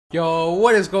Yo,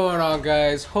 what is going on,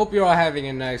 guys? Hope you're all having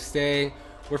a nice day.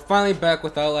 We're finally back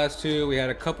with Outlast 2. We had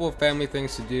a couple of family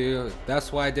things to do.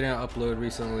 That's why I didn't upload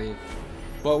recently.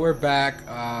 But we're back.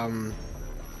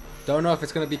 Don't know if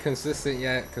it's going to be consistent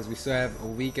yet because we still have a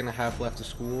week and a half left of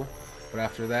school. But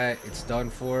after that, it's done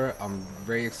for. I'm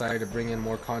very excited to bring in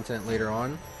more content later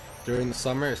on during the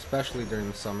summer, especially during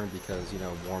the summer because, you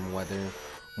know, warm weather,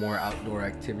 more outdoor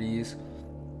activities.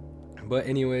 But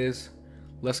anyways,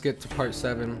 let's get to part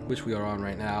 7, which we are on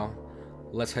right now.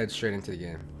 Let's head straight into the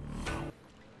game.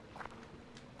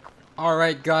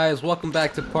 Alright guys, welcome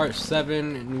back to part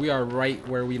 7, and we are right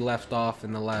where we left off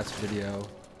in the last video.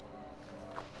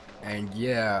 And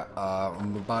yeah,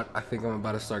 I think I'm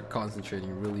about to start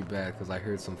concentrating really bad because I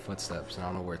heard some footsteps and I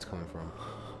don't know where it's coming from.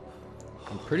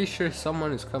 I'm pretty sure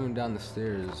someone is coming down the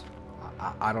stairs.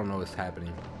 I don't know what's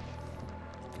happening.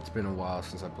 It's been a while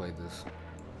since I played this.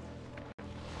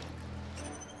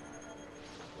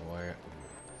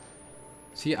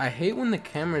 See, I hate when the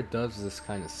camera does this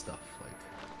kind of stuff. Like,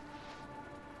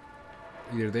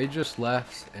 either they just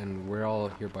left and we're all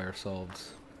here by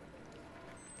ourselves.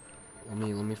 Let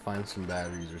me find some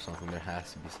batteries or something. There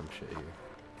has to be some shit here.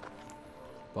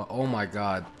 But oh my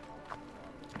god,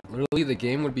 literally the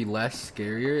game would be less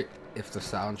scarier if the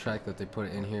soundtrack that they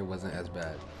put in here wasn't as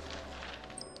bad.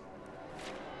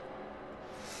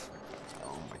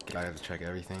 Oh my god, I have to check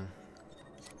everything.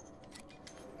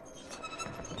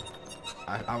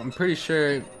 I'm pretty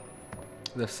sure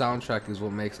the soundtrack is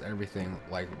what makes everything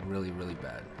like really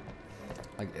bad.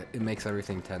 Like it makes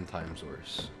everything 10 times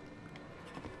worse.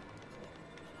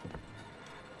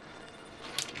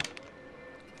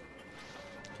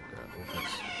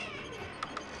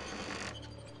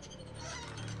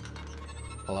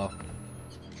 Hello?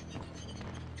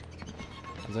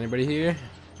 Is anybody here?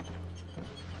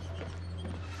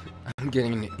 I'm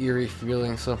getting an eerie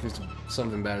feeling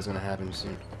something bad is gonna happen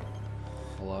soon.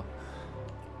 Hello?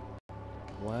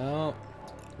 Well,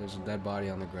 there's a dead body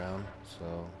on the ground,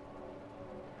 so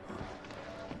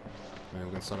maybe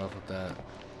we can start off with that.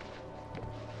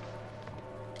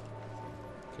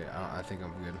 Okay, I think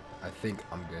I'm good. I think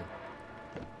I'm good.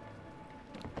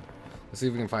 Let's see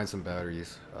if we can find some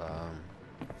batteries. Oh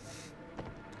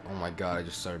my god, I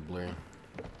just started blurring.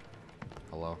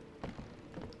 Hello?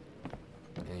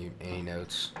 Any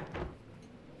notes?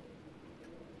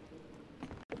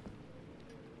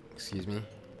 Excuse me?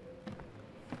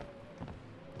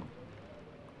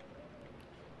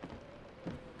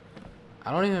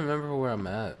 I don't even remember where I'm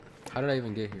at. How did I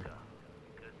even get here?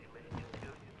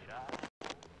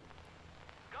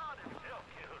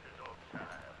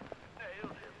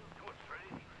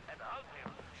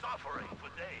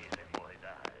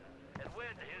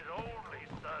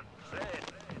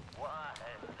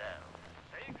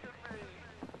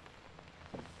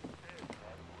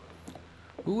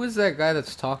 Who is that guy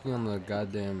that's talking on the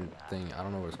goddamn thing? I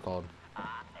don't know what it's called.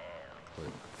 Wait.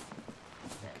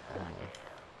 I don't know.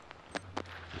 I'm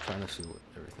trying to see what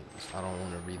everything is. I don't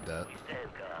want to read that.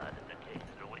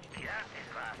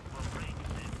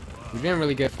 We didn't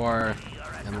really get far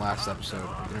in the last episode.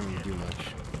 We didn't really do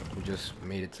much. We just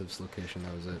made it to this location.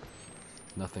 That was it.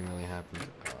 Nothing really happened.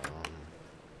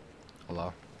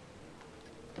 Hello?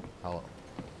 Hello?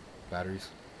 Batteries?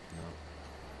 No.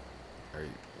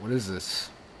 Alright, what is this?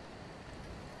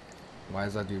 Why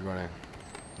is that dude running?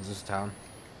 Is this town?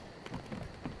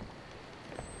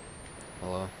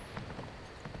 Hello?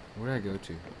 Where did I go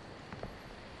to?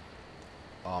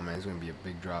 Oh man, it's gonna be a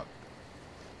big drop.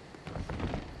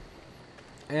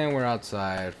 And we're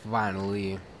outside,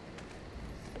 finally.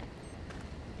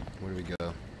 Where do we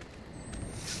go?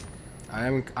 I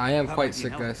am quite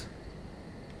sick, guys.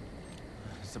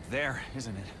 It's up there,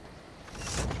 isn't it?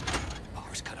 The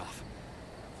power's cut off.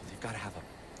 They've got to have a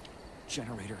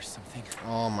generator or something.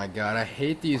 Oh my god, I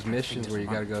hate these missions where you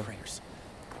gotta go.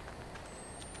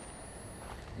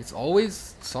 It's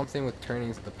always something with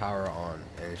turning the power on,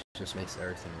 and it just makes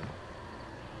everything.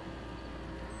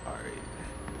 Alright.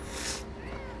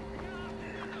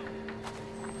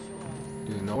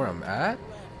 Do you know where I'm at?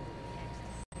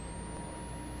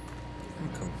 I'm in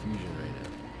confusion right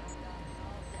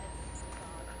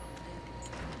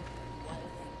now.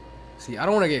 See, I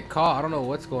don't want to get caught. I don't know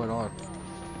what's going on.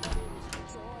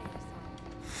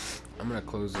 I'm gonna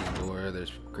close this door.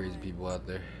 There's crazy people out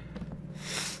there.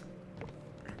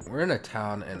 We're in a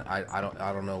town, and I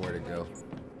don't know where to go.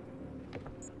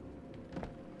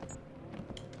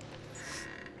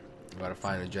 Gotta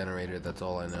find a generator. That's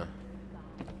all I know.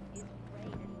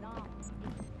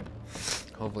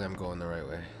 Hopefully, I'm going the right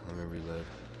way. Let me reload.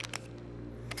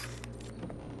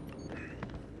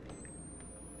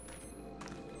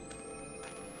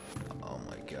 Oh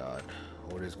my god. god.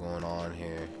 What is going on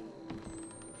here?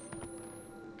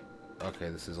 Okay,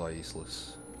 this is all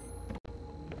useless.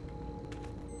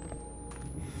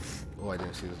 Oh, I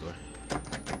didn't see this door.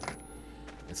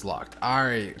 It's locked.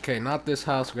 Alright, okay, not this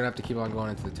house. We're gonna have to keep on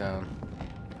going into the town.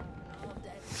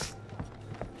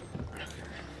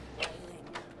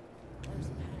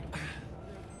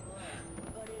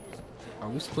 Are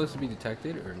we supposed to be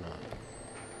detected or not?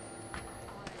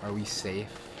 Are we safe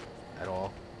at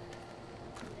all?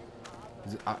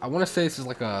 I want to say this is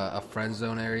like a friend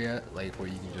zone area, like where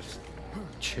you can just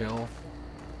chill.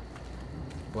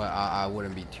 But I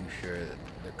wouldn't be too sure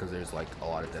because there's like a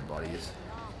lot of dead bodies.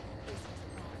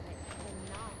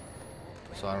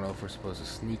 So I don't know if we're supposed to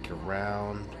sneak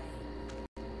around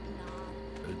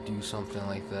or do something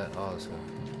like that. Oh, let's go.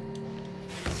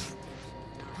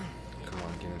 Come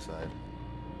on, get inside.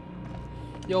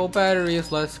 Yo,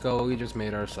 batteries, let's go. We just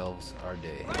made ourselves our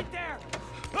day. Right there.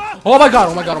 Oh my god,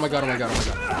 oh my god, oh my god, oh my god, oh my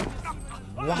god.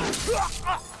 What?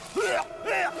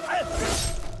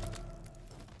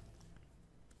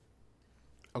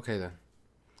 Okay then.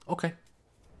 Okay.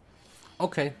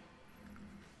 Okay.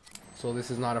 So this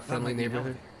is not a friendly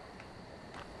neighborhood?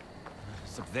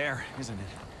 It's up there, isn't it?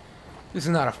 This is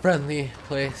not a friendly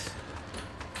place.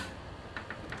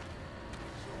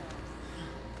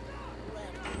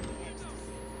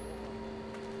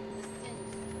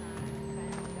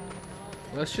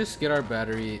 Let's just get our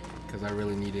battery, because I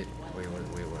really need it. Wait, what?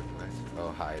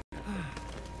 Oh, hide.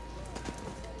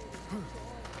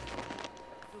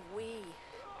 We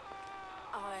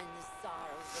are in the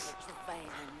sorrows of a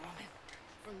travailing woman.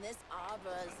 From this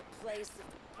arbor is a place of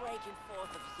breaking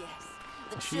forth of, yes,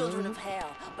 the children of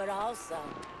hell, but also...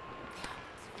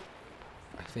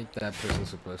 I think that person's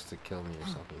supposed to kill me or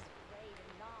something.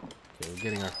 Okay, we're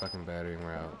getting our fucking battery and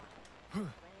we're out.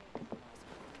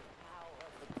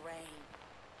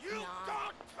 You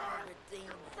don't turn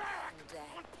back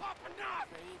on Papa Not.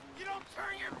 You don't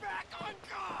turn your back on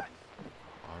God.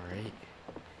 Alright.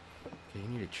 Okay, you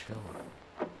need to chill.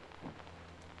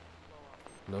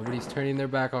 Nobody's turning their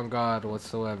back on God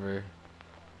whatsoever.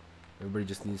 Everybody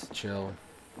just needs to chill.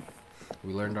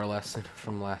 We learned our lesson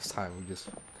from last time. We just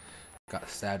got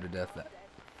stabbed to death.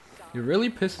 It really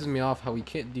pisses me off how we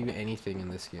can't do anything in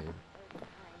this game.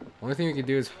 Only thing we can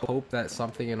do is hope that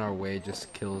something in our way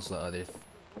just kills the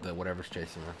whatever's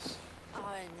chasing us.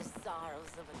 Are in the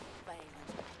sorrows of a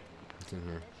travailing. What's in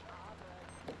here?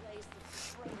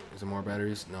 Is there more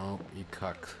batteries? No, you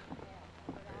cuck.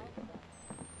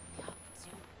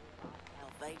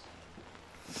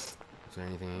 Is there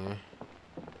anything here?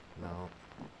 No.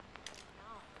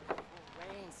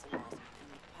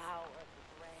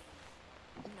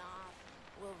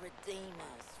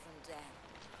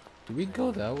 Do we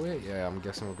go that way? Yeah, I'm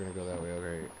guessing we're gonna go that way.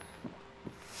 Okay.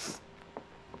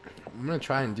 I'm gonna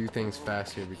try and do things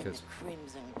fast here because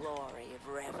crimson glory of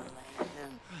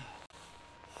revelation.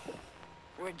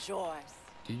 Rejoice.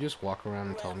 do you just walk around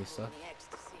and tell me stuff?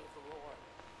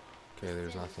 Okay,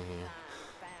 there's nothing here.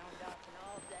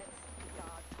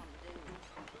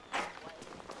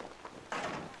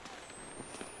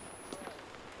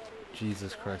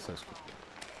 Jesus Christ, that's...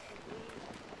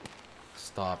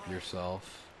 Stop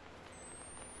yourself.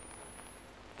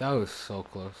 That was so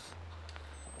close.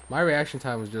 My reaction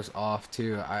time was just off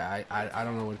too. I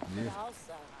don't know what to do.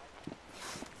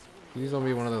 These will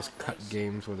be one of those cut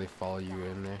games where they follow you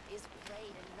in there.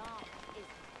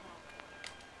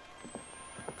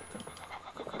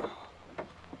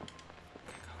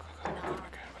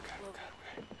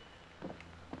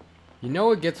 You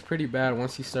know it gets pretty bad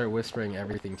once you start whispering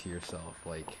everything to yourself.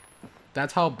 Like,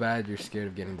 that's how bad you're scared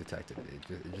of getting detected.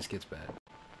 It just gets bad.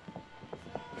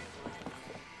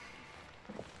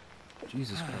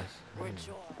 Jesus Christ.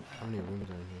 How many rooms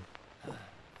are in here?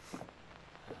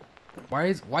 Why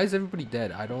is everybody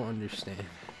dead? I don't understand.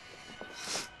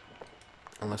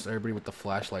 Unless everybody with the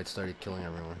flashlight started killing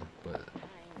everyone. But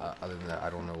other than that,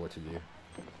 I don't know what to do.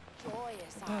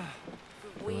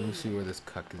 Let me see where this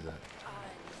cuck is at.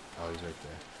 Oh, he's right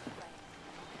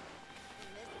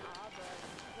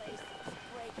there.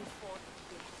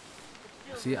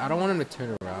 See, I don't want him to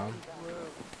turn around.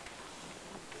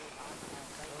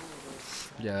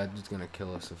 Yeah, that's just gonna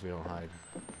kill us if we don't hide.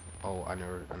 Oh, I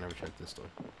never checked this door.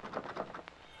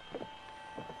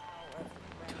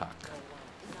 Tuck.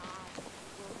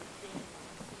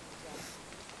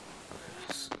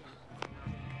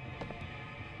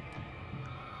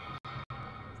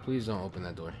 Please don't open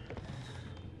that door.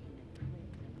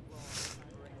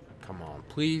 Come on,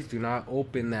 please do not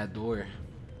open that door.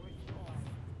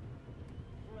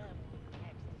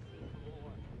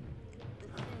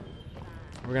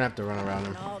 We're gonna have to run around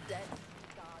him.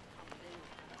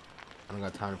 I don't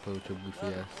got time to play with your goofy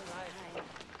ass.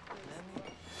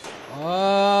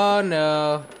 Oh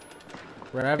no.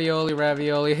 Ravioli,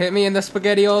 ravioli. Hit me in the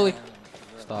spaghettioli.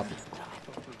 Stop it.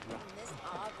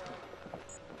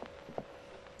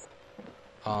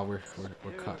 Oh, we're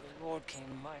cut.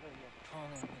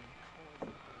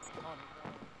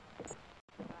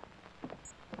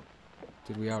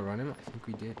 Did we outrun him? I think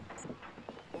we did.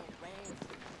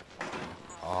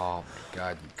 Oh my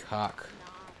god, you cock.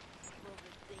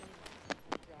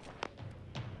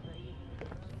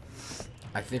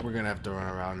 I think we're gonna have to run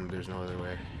around. There's no other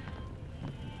way.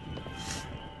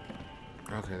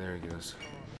 Okay, there he goes.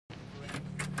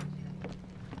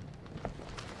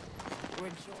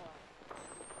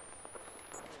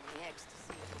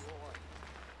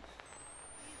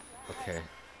 Okay.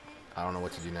 I don't know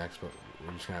what to do next, but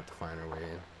we're just gonna have to find our way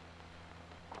in.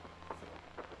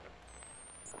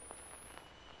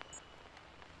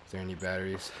 Is there any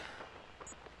batteries?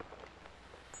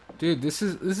 Dude, this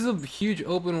is a huge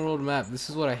open world map. This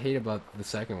is what I hate about the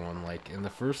second one. Like in the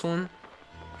first one,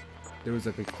 there was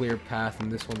like a clear path,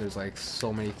 and this one there's like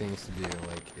so many things to do.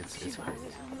 Like it's crazy.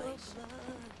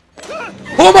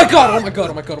 Oh my god! Oh my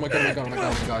god! Oh my god! Oh my god! Oh my god! Oh my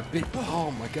god! Oh my god! Big,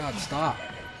 oh my god! Stop!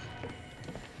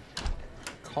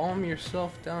 Calm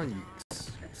yourself down, you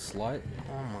slut!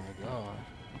 Oh my god!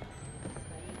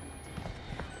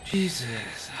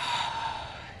 Jesus! I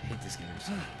hate this game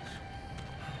so much.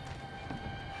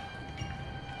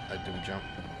 Did we jump?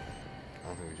 I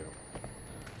don't think we jumped.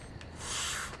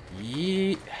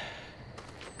 Yeet.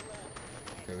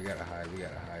 Okay, we gotta hide, we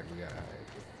gotta hide, we gotta hide.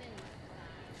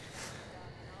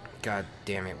 God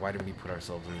damn it, why did we put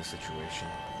ourselves in this situation?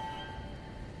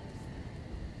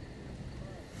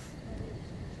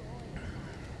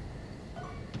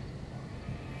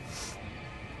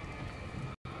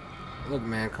 Look,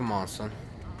 man, come on, son.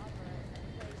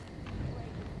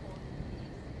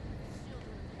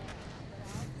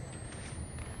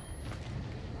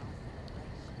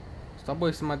 Stop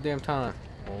wasting my damn time.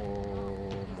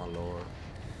 Oh my lord.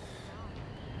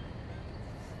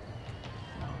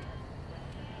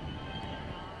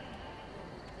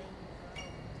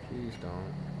 Please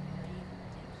don't.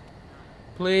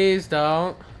 Please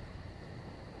don't.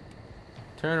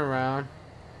 Turn around.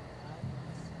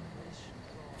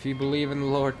 If you believe in the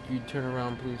Lord, you turn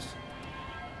around, please.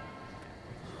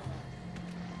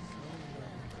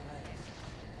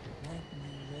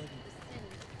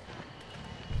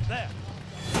 There.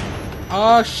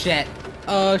 Oh shit.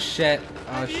 Oh shit.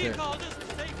 Oh shit.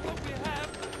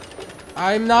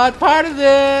 I'm not part of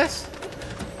this.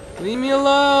 Leave me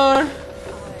alone.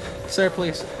 Sir,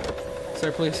 please.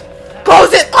 Sir, please.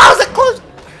 Close it! Close it! Close it!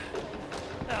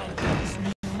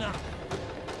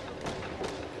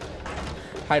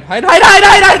 Hide, hide, hide, hide,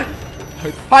 hide, hide!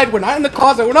 Hide, hide, we're not in the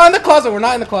closet, we're not in the closet, we're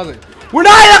not in the closet. We're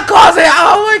not in the closet!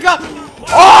 Oh my god!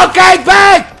 Oh,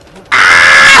 gangbang!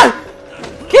 Ah!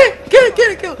 Get it, get it,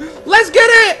 get it, get it! Let's get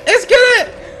it! Let's get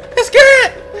it! Let's get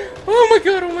it! Oh my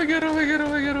god, oh my god, oh my god, oh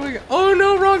my god, oh my god. Oh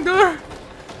no, wrong door!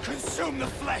 Consume the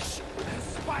flesh!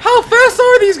 How fast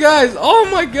are these guys? Oh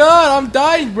my god, I'm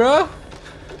dying, bro.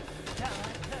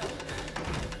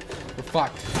 We're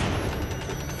fucked.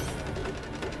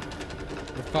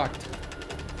 We're fucked.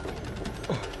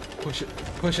 Oh, push it,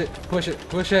 push it, push it,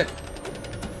 push it.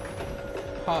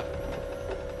 Hot.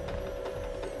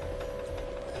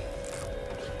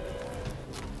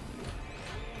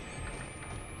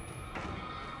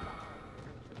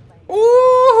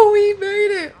 Ooh, we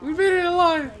made it. We made it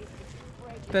alive.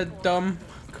 That dumb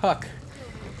cuck.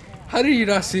 How did you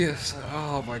not see us?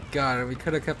 Oh my god, we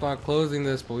could have kept on closing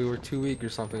this, but we were too weak or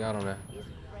something, I don't know.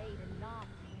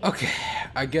 Okay,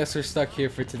 I guess we're stuck here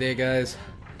for today, guys.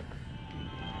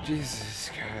 Jesus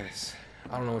Christ.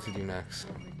 I don't know what to do next.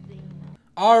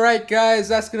 Alright guys,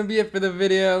 that's gonna be it for the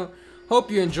video.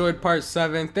 Hope you enjoyed part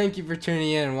 7. Thank you for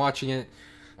tuning in and watching it.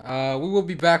 We will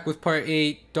be back with part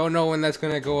 8. Don't know when that's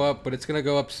gonna go up, but it's gonna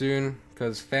go up soon,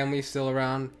 because family's still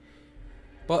around.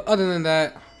 But other than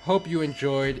that, hope you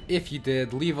enjoyed. If you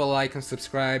did, leave a like and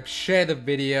subscribe, share the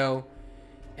video,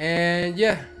 and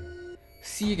yeah,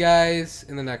 see you guys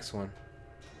in the next one.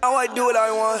 Now I do what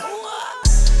I want.